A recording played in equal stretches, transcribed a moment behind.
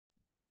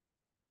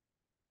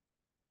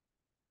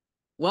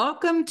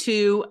Welcome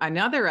to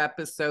another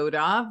episode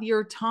of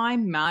Your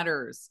Time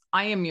Matters.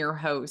 I am your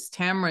host,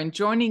 Tammeron,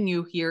 joining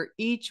you here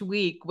each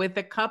week with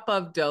a cup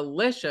of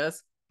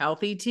delicious,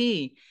 healthy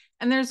tea.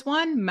 And there's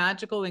one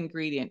magical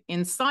ingredient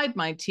inside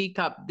my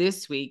teacup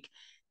this week,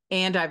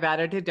 and I've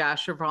added a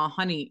dash of raw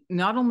honey,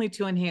 not only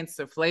to enhance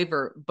the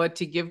flavor, but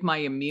to give my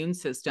immune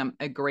system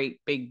a great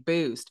big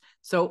boost.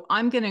 So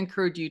I'm going to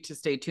encourage you to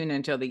stay tuned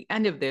until the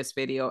end of this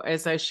video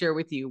as I share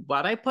with you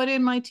what I put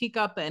in my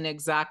teacup and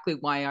exactly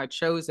why I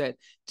chose it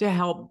to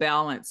help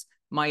balance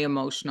my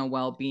emotional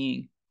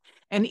well-being.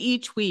 And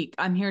each week,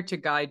 I'm here to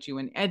guide you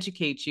and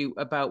educate you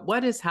about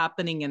what is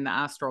happening in the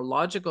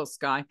astrological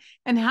sky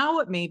and how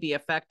it may be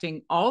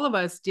affecting all of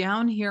us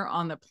down here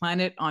on the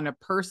planet on a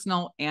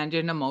personal and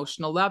an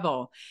emotional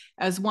level.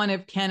 As one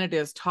of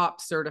Canada's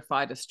top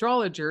certified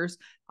astrologers,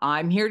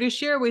 I'm here to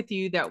share with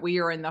you that we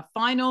are in the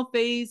final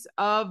phase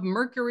of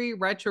Mercury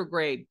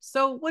Retrograde.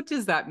 So, what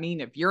does that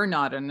mean if you're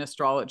not an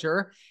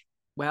astrologer?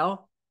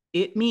 Well,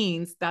 it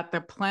means that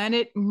the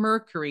planet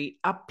Mercury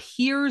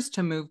appears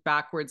to move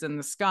backwards in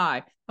the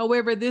sky.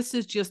 However, this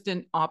is just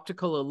an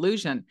optical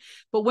illusion.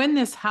 But when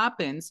this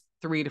happens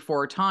 3 to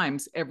 4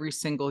 times every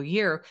single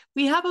year,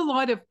 we have a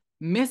lot of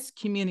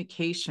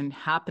miscommunication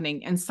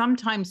happening, and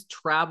sometimes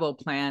travel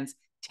plans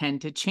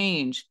tend to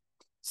change.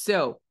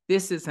 So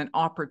this is an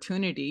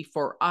opportunity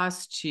for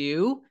us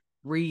to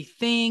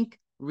rethink,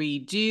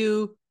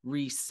 redo,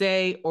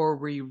 re-say, or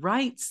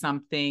rewrite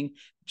something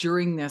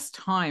during this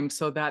time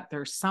so that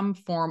there's some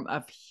form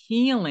of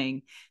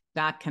healing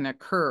that can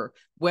occur,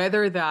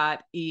 whether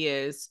that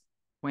is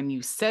when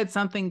you said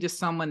something to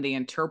someone, they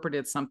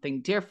interpreted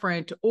something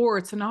different, or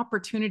it's an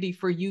opportunity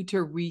for you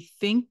to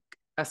rethink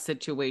a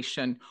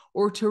situation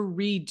or to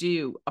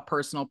redo a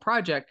personal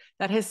project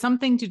that has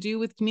something to do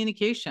with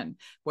communication,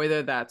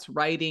 whether that's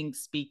writing,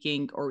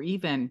 speaking, or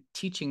even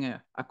teaching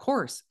a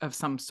course of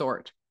some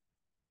sort.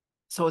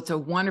 So it's a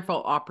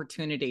wonderful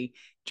opportunity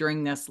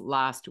during this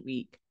last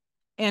week.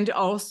 And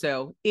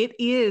also, it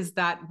is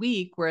that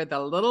week where the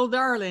little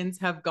darlings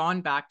have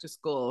gone back to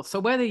school. So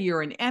whether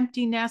you're an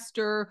empty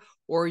nester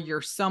or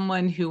you're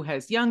someone who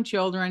has young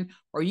children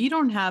or you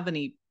don't have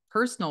any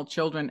personal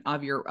children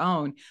of your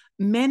own,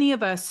 many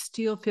of us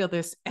still feel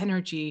this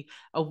energy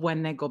of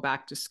when they go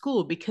back to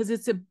school because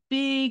it's a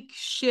big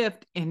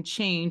shift and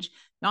change,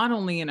 not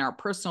only in our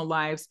personal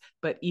lives,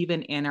 but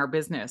even in our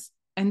business.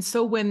 And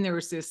so when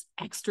there's this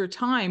extra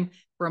time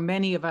for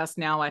many of us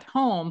now at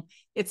home,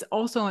 it's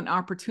also an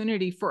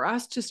opportunity for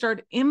us to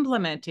start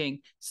implementing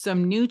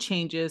some new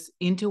changes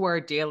into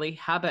our daily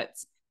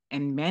habits.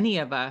 And many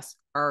of us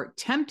are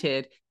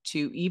tempted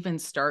to even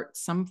start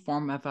some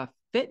form of a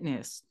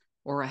fitness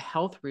or a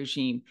health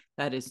regime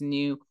that is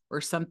new, or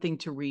something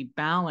to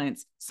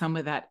rebalance some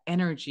of that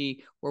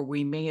energy where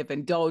we may have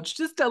indulged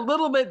just a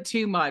little bit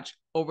too much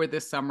over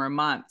the summer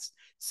months.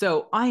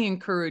 So I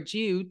encourage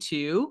you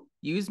to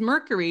use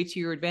Mercury to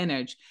your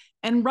advantage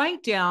and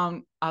write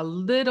down a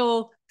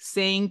little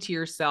saying to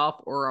yourself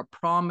or a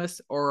promise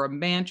or a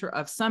mantra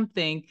of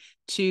something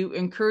to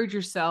encourage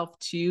yourself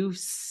to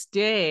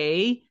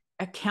stay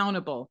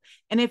accountable.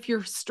 And if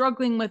you're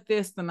struggling with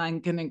this, then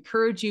I'm going to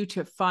encourage you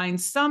to find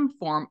some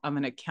form of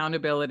an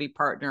accountability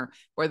partner,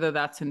 whether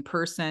that's in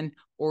person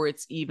or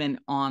it's even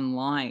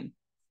online.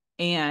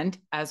 And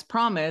as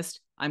promised,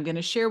 I'm going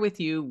to share with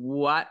you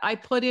what I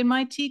put in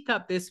my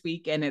teacup this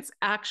week, and it's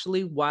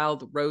actually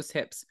wild rose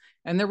hips.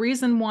 And the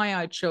reason why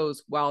I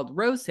chose wild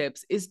rose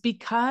hips is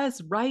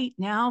because right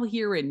now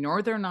here in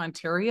Northern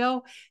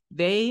Ontario,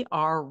 they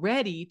are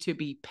ready to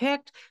be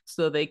picked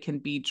so they can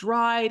be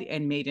dried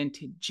and made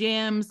into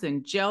jams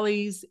and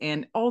jellies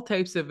and all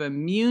types of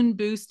immune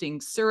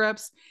boosting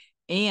syrups.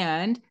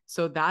 And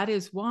so that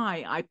is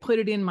why I put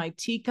it in my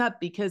teacup,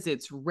 because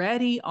it's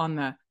ready on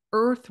the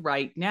earth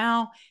right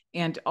now.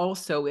 And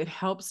also it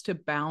helps to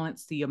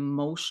balance the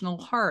emotional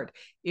heart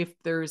if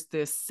there's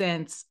this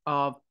sense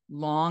of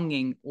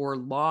longing or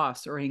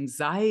loss or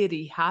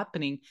anxiety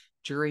happening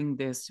during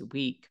this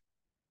week.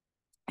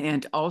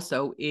 And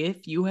also,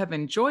 if you have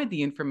enjoyed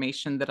the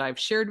information that I've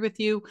shared with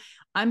you,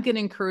 I'm going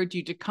to encourage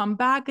you to come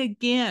back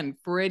again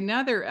for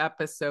another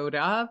episode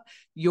of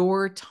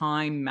Your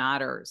Time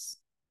Matters.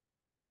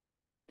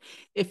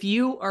 If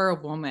you are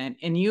a woman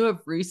and you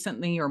have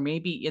recently or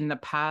maybe in the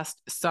past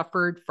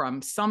suffered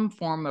from some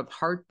form of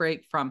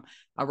heartbreak from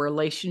a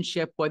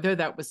relationship, whether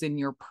that was in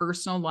your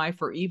personal life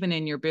or even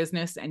in your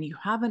business, and you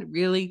haven't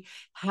really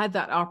had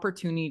that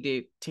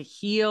opportunity to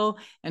heal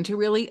and to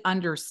really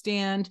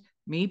understand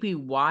maybe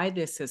why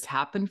this has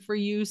happened for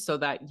you so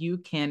that you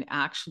can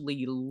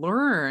actually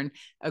learn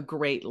a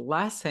great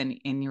lesson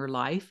in your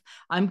life,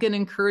 I'm going to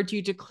encourage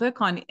you to click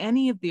on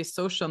any of the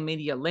social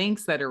media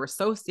links that are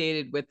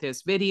associated with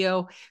this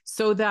video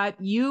so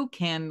that you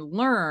can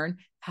learn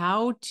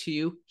how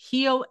to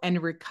heal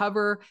and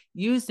recover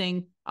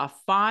using a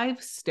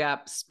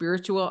 5-step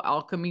spiritual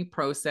alchemy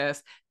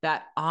process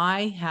that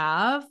I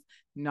have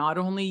not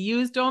only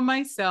used on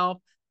myself,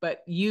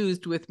 but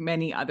used with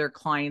many other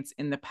clients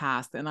in the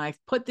past. And I've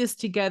put this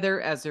together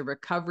as a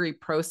recovery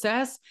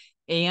process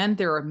And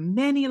there are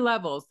many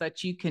levels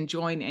that you can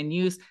join and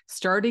use,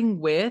 starting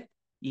with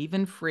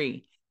even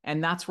free.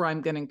 And that's where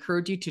I'm going to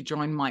encourage you to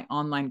join my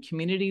online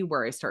community,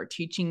 where I start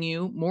teaching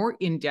you more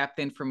in-depth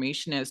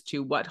information as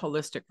to what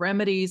holistic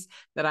remedies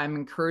that I'm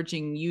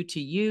encouraging you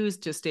to use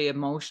to stay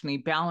emotionally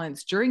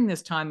balanced during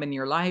this time in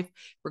your life.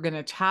 We're going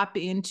to tap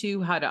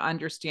into how to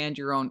understand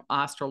your own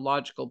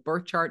astrological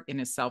birth chart in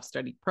a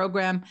self-study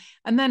program.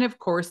 And then, of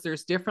course,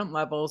 there's different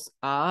levels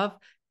of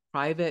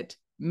private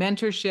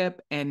mentorship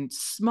and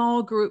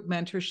small group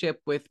mentorship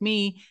with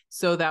me,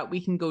 so that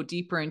we can go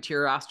deeper into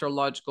your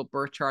astrological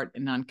birth chart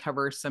and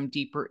uncover some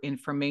deeper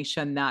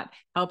information that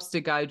helps to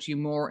guide you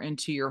more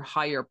into your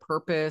higher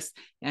purpose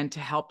and to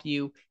help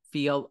you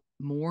feel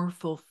more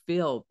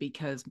fulfilled,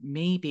 because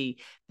maybe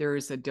there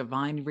is a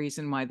divine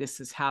reason why this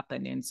has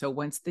happened. And so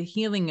once the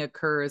healing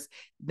occurs,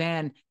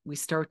 then we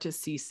start to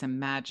see some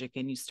magic,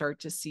 and you start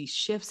to see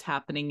shifts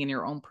happening in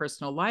your own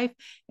personal life,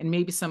 and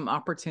maybe some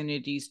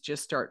opportunities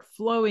just start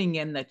flowing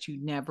in that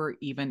you never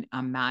even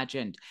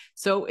imagined.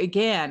 So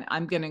again,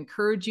 I'm going to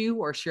encourage you,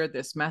 or share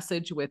this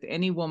message with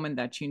any woman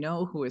that you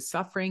know who is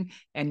suffering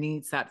and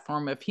needs that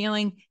form of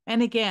healing.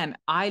 And again,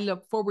 I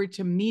look forward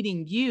to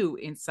meeting you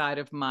inside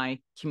of my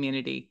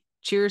community.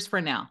 Cheers for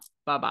now.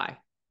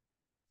 Bye-bye.